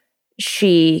 if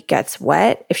she gets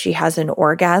wet, if she has an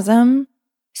orgasm,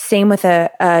 same with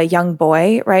a young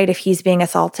boy, right? If he's being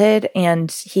assaulted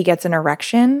and he gets an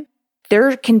erection,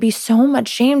 there can be so much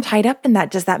shame tied up in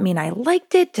that. Does that mean I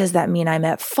liked it? Does that mean I'm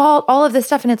at fault? All of this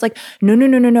stuff. And it's like,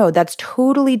 no. That's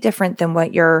totally different than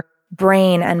what your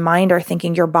brain and mind are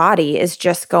thinking. Your body is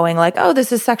just going like, oh,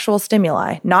 this is sexual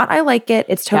stimuli. Not I like it.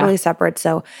 It's totally separate.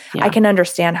 So I can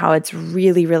understand how it's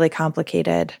really, really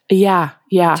complicated. Yeah.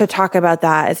 To talk about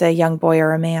that as a young boy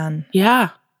or a man.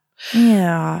 Yeah.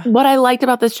 Yeah. What I liked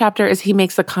about this chapter is he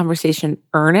makes the conversation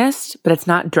earnest, but it's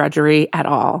not drudgery at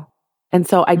all. And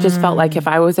so I just felt like if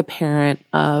I was a parent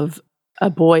of a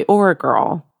boy or a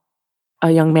girl,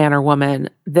 a young man or woman,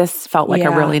 this felt like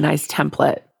a really nice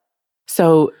template.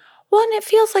 So, well, and it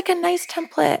feels like a nice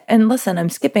template. And listen, I'm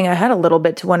skipping ahead a little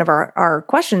bit to one of our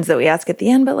questions that we ask at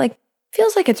the end, but like,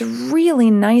 feels like it's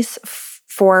really nice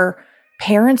for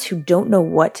parents who don't know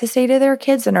what to say to their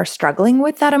kids and are struggling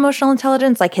with that emotional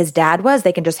intelligence, like his dad was.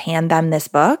 They can just hand them this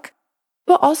book.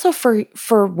 But also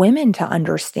for women to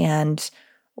understand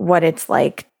what it's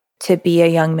like to be a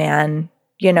young man,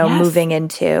 moving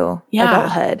into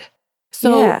adulthood.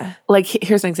 So like,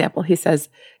 here's an example.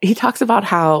 He talks about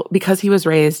how, because he was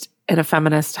raised in a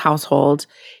feminist household,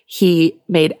 he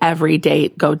made every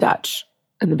date go Dutch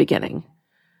in the beginning.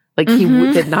 Like he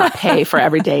did not pay for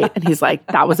every date. And he's like,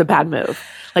 that was a bad move.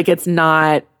 Like it's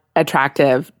not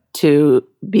attractive to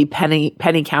be penny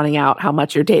counting out how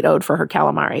much your date owed for her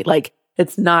calamari. Like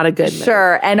it's not a good move.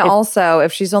 Sure. And also,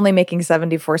 if she's only making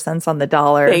 74 cents on the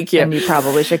dollar, then you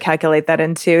probably should calculate that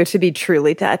into to be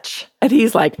truly Dutch. And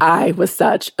he's like, I was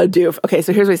such a doof. Okay,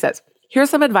 so here's what he says. Here's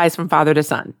some advice from father to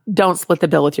son. Don't split the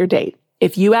bill with your date.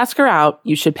 If you ask her out,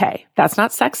 you should pay. That's not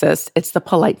sexist. It's the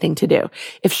polite thing to do.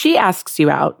 If she asks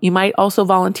you out, you might also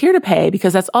volunteer to pay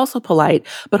because that's also polite,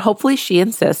 but hopefully she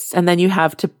insists, and then you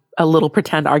have a little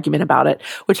pretend argument about it,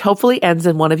 which hopefully ends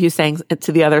in one of you saying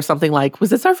to the other something like,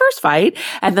 was this our first fight?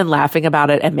 And then laughing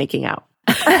about it and making out.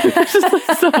 It's just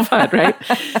like so fun, right?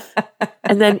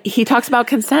 And then he talks about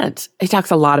consent. He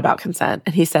talks a lot about consent.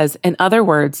 And he says, in other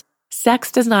words,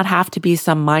 sex does not have to be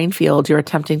some minefield you're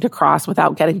attempting to cross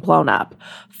without getting blown up.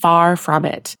 Far from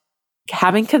it.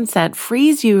 Having consent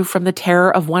frees you from the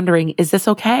terror of wondering, is this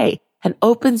okay? And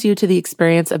opens you to the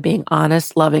experience of being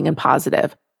honest, loving, and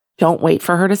positive. Don't wait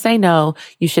for her to say no.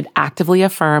 You should actively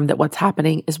affirm that what's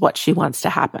happening is what she wants to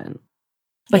happen.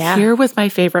 But here was my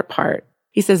favorite part.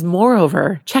 He says,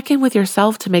 moreover, check in with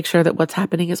yourself to make sure that what's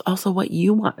happening is also what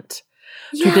you want.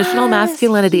 Traditional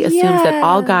masculinity assumes that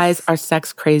all guys are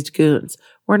sex-crazed goons.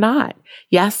 We're not.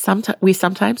 Yes, we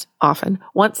sometimes, often,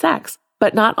 want sex,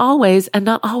 but not always, and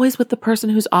not always with the person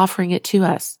who's offering it to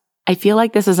us. I feel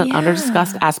like this is an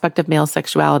under-discussed aspect of male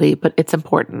sexuality, but it's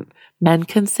important. Men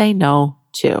can say no,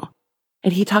 too.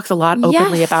 And he talks a lot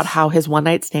openly about how his one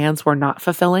night stands were not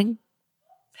fulfilling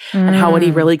and how what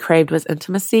he really craved was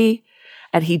intimacy.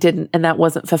 And he didn't, and that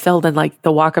wasn't fulfilled. And like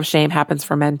the walk of shame happens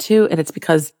for men too. And it's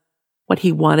because what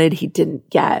he wanted, he didn't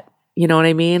get. You know what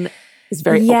I mean? He's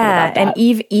very open about that.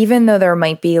 And even though there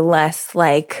might be less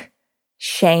like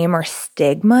shame or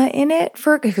stigma in it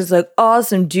because like,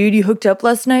 awesome, dude, you hooked up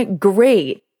last night?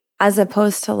 Great. As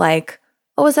opposed to like,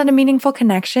 oh, was that a meaningful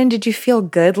connection? Did you feel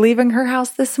good leaving her house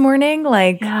this morning?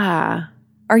 Like, yeah.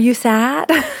 Are you sad?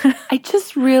 I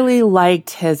just really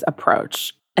liked his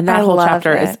approach. And that whole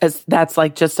chapter is that's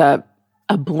like just a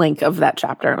blink of that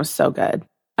chapter. It was so good.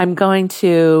 I'm going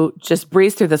to just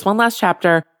breeze through this one last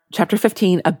chapter. Chapter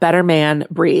 15, A Better Man,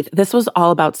 Breathe. This was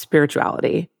all about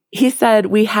spirituality. He said,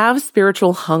 we have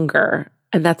spiritual hunger,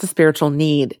 and that's a spiritual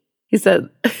need. He said,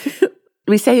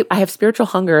 we say, I have spiritual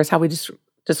hunger is how we just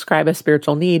describe a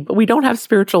spiritual need, but we don't have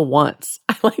spiritual wants.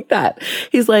 I like that.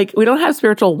 He's like, we don't have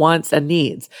spiritual wants and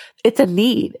needs. It's a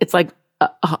need. It's like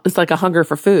a hunger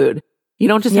for food. You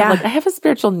don't just have like, I have a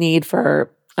spiritual need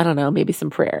for, I don't know, maybe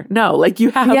some prayer. No, like you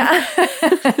have. Yeah.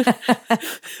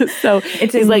 So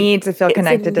it's a need to feel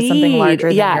connected to something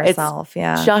larger than yourself.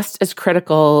 It's just as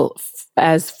critical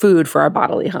as food for our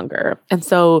bodily hunger. And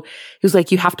so he was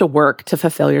like, you have to work to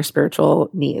fulfill your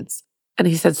spiritual needs. And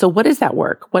he said, so what is that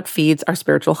work? What feeds our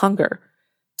spiritual hunger?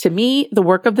 To me, the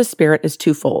work of the Spirit is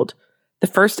twofold. The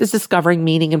first is discovering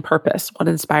meaning and purpose. What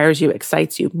inspires you,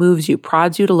 excites you, moves you,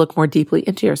 prods you to look more deeply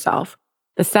into yourself.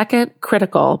 The second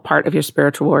critical part of your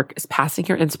spiritual work is passing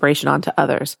your inspiration on to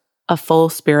others. A full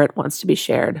spirit wants to be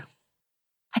shared.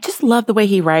 I just love the way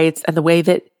he writes and the way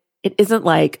that it isn't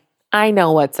like, I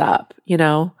know what's up, you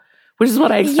know, which is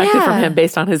what I expected from him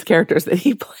based on his characters that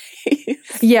he plays.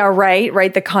 Yeah,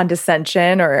 right. The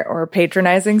condescension or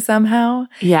patronizing somehow.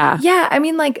 Yeah. Yeah. I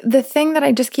mean, like the thing that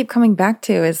I just keep coming back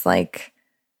to is like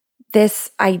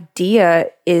this idea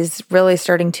is really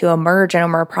starting to emerge in a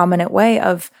more prominent way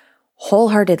of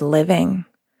wholehearted living.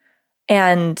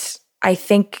 And I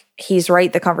think he's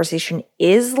right. The conversation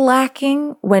is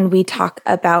lacking when we talk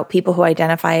about people who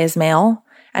identify as male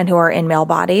and who are in male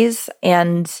bodies.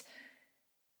 And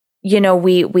you know,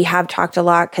 we have talked a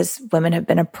lot because women have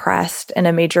been oppressed in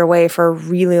a major way for a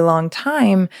really long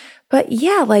time. But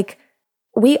yeah, like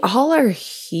we all are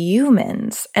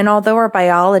humans. And although our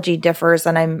biology differs,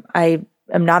 and I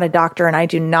am not a doctor and I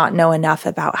do not know enough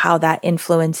about how that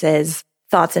influences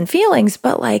thoughts and feelings,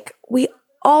 but like we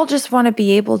all just want to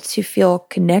be able to feel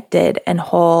connected and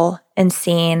whole and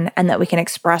seen, and that we can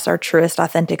express our truest,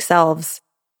 authentic selves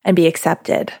and be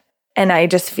accepted. And I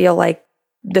just feel like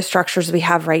the structures we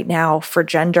have right now for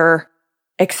gender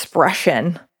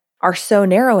expression are so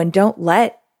narrow and don't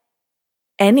let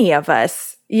any of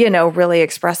us, you know, really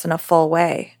express in a full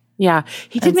way. Yeah.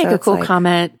 He did make a cool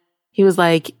comment. He was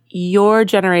like, your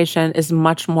generation is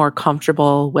much more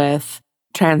comfortable with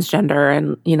transgender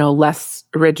and, you know, less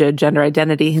rigid gender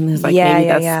identity. And he's like, maybe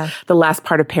that's the last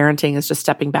part of parenting is just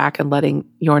stepping back and letting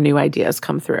your new ideas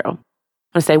come through. I'm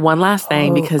going to say one last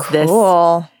thing because this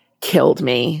killed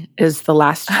me is the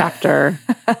last chapter,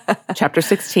 chapter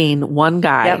 16, one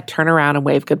guy turn around and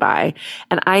wave goodbye.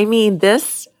 And I mean,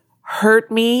 this hurt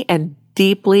me and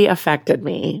deeply affected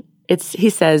me.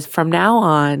 He says, from now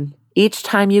on, each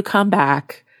time you come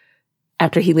back,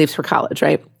 after he leaves for college,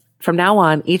 right? From now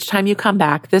on, each time you come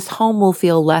back, this home will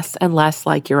feel less and less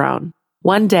like your own.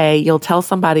 One day you'll tell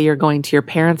somebody you're going to your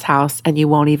parents' house and you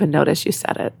won't even notice you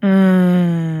said it.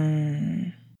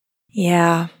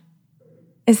 Yeah.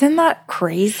 Isn't that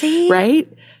crazy? Right?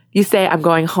 You say, I'm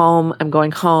going home, I'm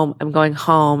going home, I'm going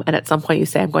home. And at some point you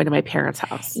say, I'm going to my parents'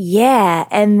 house. Yeah.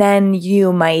 And then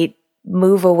you might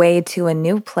move away to a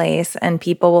new place and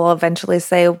people will eventually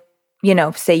say, you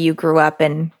know, say you grew up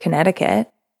in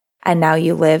Connecticut and now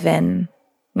you live in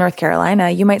North Carolina.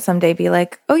 You might someday be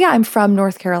like, oh yeah, I'm from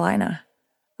North Carolina.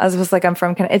 As opposed to like, I'm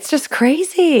from Connecticut. It's just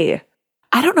crazy.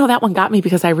 I don't know. That one got me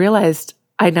because I realized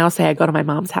I now say I go to my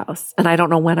mom's house, and I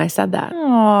don't know when I said that.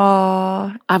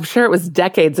 Aww. I'm sure it was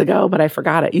decades ago, but I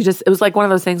forgot it. It was like one of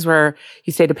those things where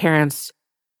you say to parents,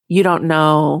 you don't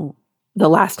know the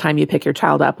last time you pick your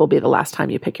child up will be the last time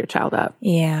you pick your child up.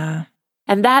 Yeah.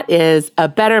 And that is A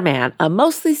Better Man, a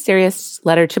mostly serious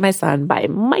letter to my son by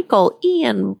Michael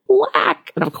Ian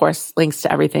Black. And of course, links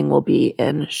to everything will be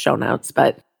in show notes.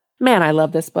 But man, I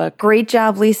love this book. Great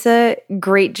job, Lisa.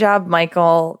 Great job,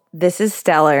 Michael. This is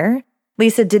stellar.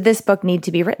 Lisa, did this book need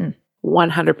to be written?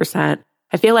 100%.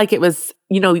 I feel like it was,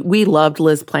 you know, we loved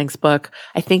Liz Plank's book.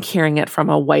 I think hearing it from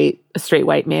a straight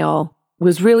white male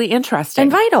was really interesting.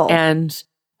 And vital. And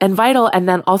and vital. And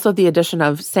then also the addition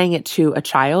of saying it to a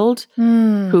child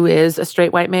who is a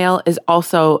straight white male is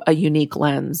also a unique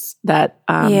lens that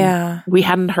we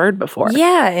hadn't heard before.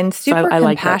 Yeah, and super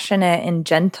compassionate and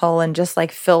gentle and just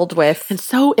like filled with. And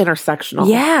so intersectional.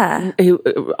 Yeah.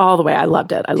 All the way. I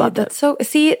loved it. I loved it. So,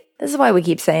 see, this is why we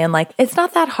keep saying like, it's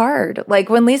not that hard. Like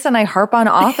when Lisa and I harp on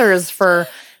authors for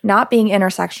not being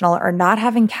intersectional or not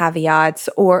having caveats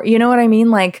or, you know what I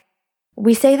mean? Like,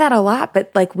 we say that a lot,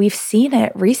 but like we've seen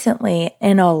it recently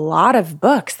in a lot of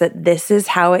books that this is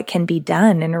how it can be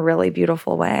done in a really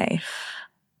beautiful way.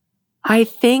 I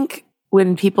think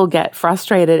when people get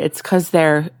frustrated, it's because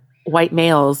they're white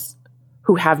males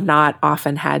who have not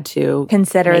often had to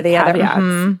consider the caveats.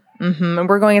 other. And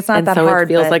we're going, it's not and that so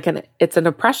hard. It feels like it's an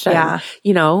oppression. Yeah.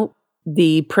 You know,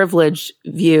 the privileged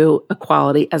view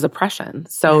equality as oppression.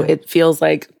 So it feels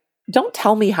like, don't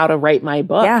tell me how to write my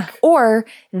book. Yeah. Or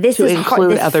this to is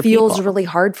include this other feels people. really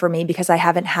hard for me because I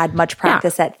haven't had much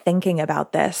practice at thinking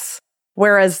about this.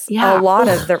 Whereas a lot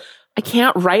of the I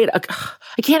can't write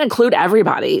I can't include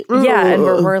everybody. Yeah, and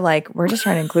we're just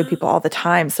trying to include people all the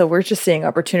time. So we're just seeing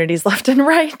opportunities left and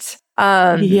right.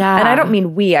 And I don't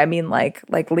mean we, I mean like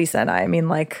Lisa and I mean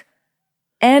like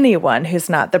anyone who's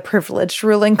not the privileged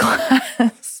ruling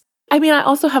class. I mean, I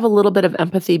also have a little bit of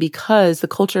empathy because the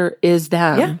culture is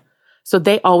them. Yeah. So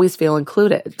they always feel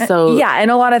included. So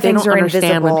and a lot of things are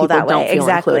invisible that way.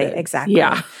 Exactly.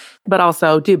 Yeah. But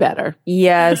also do better.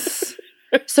 Yes.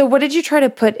 So what did you try to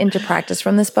put into practice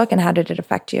from this book and how did it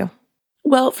affect you?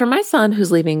 Well, for my son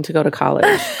who's leaving to go to college,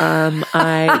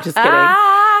 I just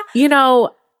kidding. You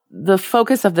know, the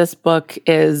focus of this book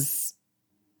is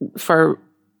for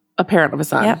a parent of a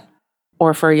son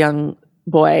or for a young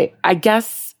boy. I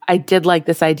guess I did like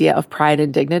this idea of pride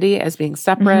and dignity as being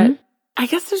separate. I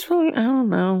guess there's really, I don't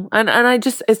know. And I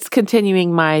just, it's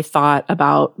continuing my thought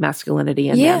about masculinity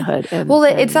and manhood. And, well,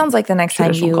 it sounds like the next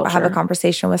time you culture. have a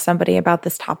conversation with somebody about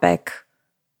this topic,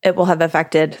 it will have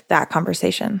affected that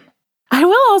conversation. I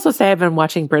will also say I've been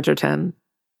watching Bridgerton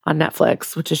on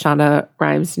Netflix, which is Shonda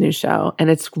Rhimes' new show. And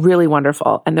it's really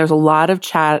wonderful. And there's a lot of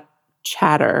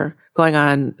chatter going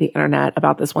on the internet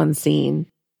about this one scene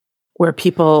where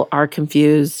people are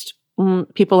confused.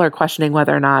 People are questioning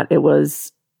whether or not it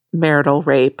was marital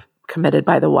rape committed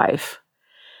by the wife.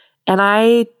 And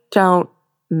I don't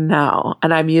know.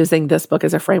 And I'm using this book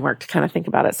as a framework to kind of think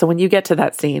about it. So when you get to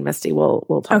that scene, Misty, we'll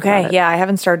talk about it. Okay. Yeah. I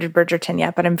haven't started Bridgerton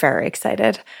yet, but I'm very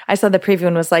excited. I saw the preview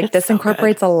and was like, this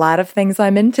incorporates a lot of things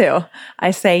I'm into.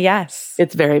 I say yes.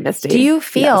 It's very Misty. Do you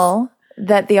feel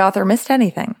that the author missed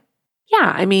anything?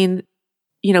 Yeah. I mean,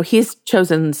 you know, he's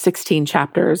chosen 16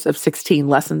 chapters of 16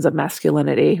 lessons of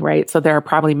masculinity, right? So there are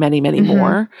probably many, many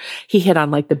more. He hit on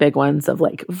like the big ones of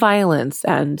like violence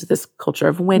and this culture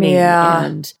of winning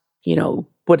and, you know,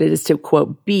 what it is to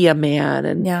quote, be a man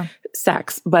and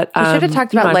sex. But we should have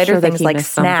talked about lighter things like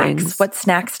snacks. What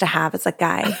snacks to have as a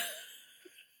guy?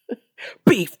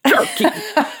 Beef jerky.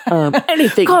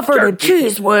 Anything covered in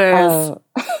cheese whiz.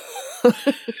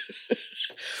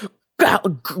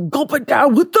 Gulp it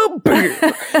down with the beer.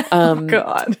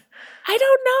 God. I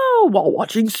don't know. While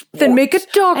watching sports. Then make a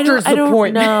doctor's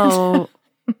appointment. No.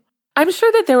 I'm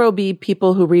sure that there will be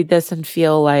people who read this and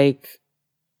feel like,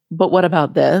 but what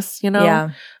about this? You know?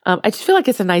 Yeah. I just feel like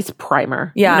it's a nice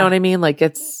primer. Yeah. You know what I mean? Like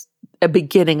it's a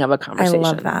beginning of a conversation. I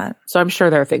love that. So I'm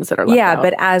sure there are things that are left out.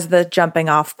 But as the jumping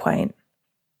off point,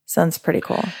 sounds pretty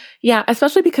cool. Yeah.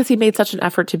 Especially because he made such an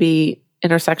effort to be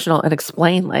intersectional and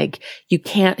explain like you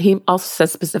can't, he also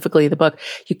says specifically in the book,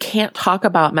 you can't talk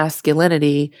about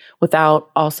masculinity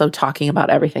without also talking about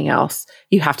everything else.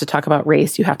 You have to talk about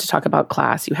race, you have to talk about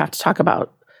class, you have to talk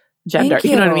about gender.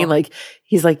 You know what I mean? Like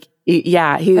he's like, he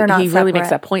really makes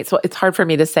that point. So it's hard for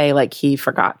me to say like he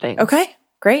forgot things. Okay,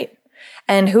 great.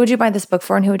 And who would you buy this book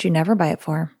for and who would you never buy it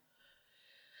for?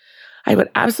 I would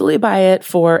absolutely buy it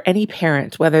for any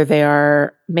parent, whether they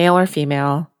are male or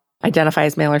female, identify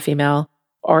as male or female,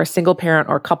 or a single parent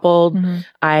or coupled.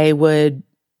 I would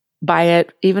buy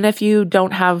it even if you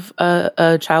don't have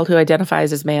a child who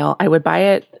identifies as male. I would buy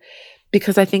it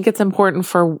because I think it's important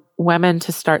for women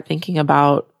to start thinking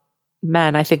about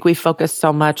men. I think we focus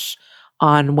so much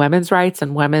on women's rights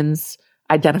and women's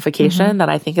identification that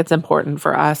I think it's important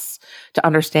for us to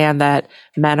understand that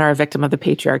men are a victim of the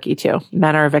patriarchy too.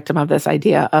 Men are a victim of this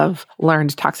idea of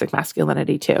learned toxic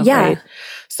masculinity too. Yeah. Right?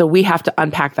 So we have to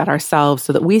unpack that ourselves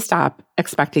so that we stop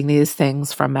expecting these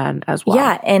things from men as well.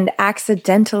 Yeah. And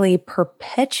accidentally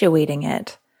perpetuating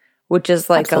it which is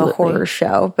like Absolutely. a horror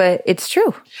show, but it's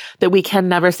true. That we can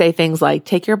never say things like,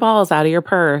 take your balls out of your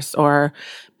purse, or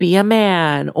be a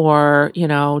man, or,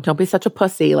 don't be such a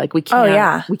pussy. Like we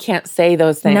can't, we can't say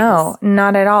those things. No,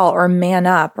 not at all. Or man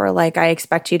up, or like, I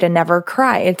expect you to never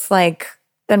cry. It's like,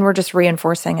 then we're just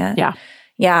reinforcing it. Yeah.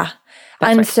 Yeah.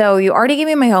 That's right. So you already gave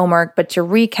me my homework, but to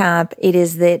recap, it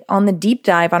is that on the deep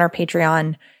dive on our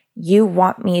Patreon, you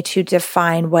want me to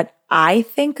define what I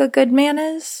think a good man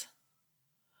is?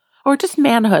 Or just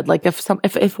manhood. Like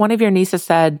if one of your nieces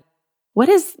said, what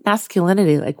is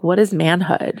masculinity? Like, what is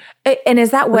manhood? And is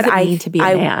that what I mean to be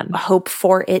a man? Hope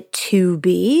for it to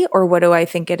be, or what do I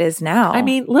think it is now? I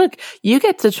mean, look, you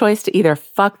get the choice to either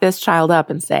fuck this child up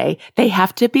and say they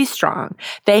have to be strong,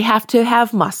 they have to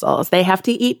have muscles, they have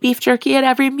to eat beef jerky at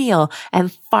every meal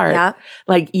and fart. Yeah.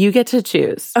 Like, you get to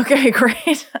choose. Okay,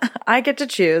 great. I get to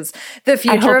choose the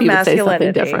future of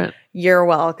masculinity. Different. You're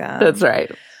welcome. That's right.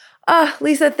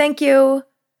 Lisa, thank you.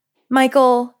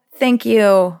 Michael, thank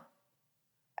you.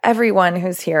 Everyone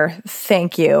who's here,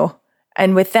 thank you.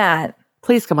 And with that,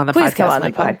 please come on the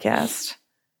podcast.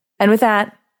 And with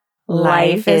that,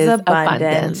 life is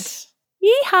abundant.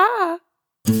 Yeehaw.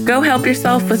 Go Help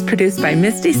Yourself was produced by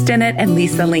Misty Stinnett and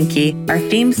Lisa Linky. Our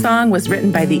theme song was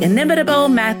written by the inimitable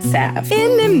Matt Sav.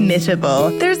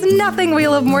 Inimitable. There's nothing we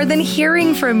love more than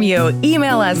hearing from you.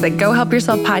 Email us at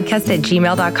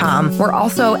gohelpyourselfpodcast@gmail.com. We're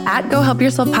also at Go Help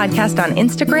Yourself Podcast on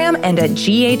Instagram and at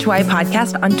GHY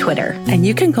Podcast on Twitter. And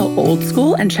you can go old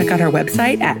school and check out our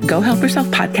website at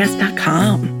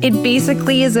gohelpyourselfpodcast.com. It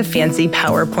basically is a fancy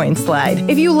PowerPoint slide.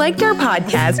 If you liked our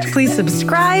podcast, please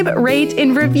subscribe, rate,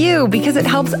 and review because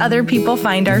it helps other people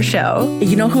find our show.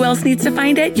 You know who else needs to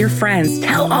find it? Your friends.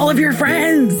 Tell all of your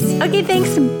friends. Okay,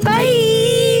 thanks.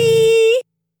 Bye.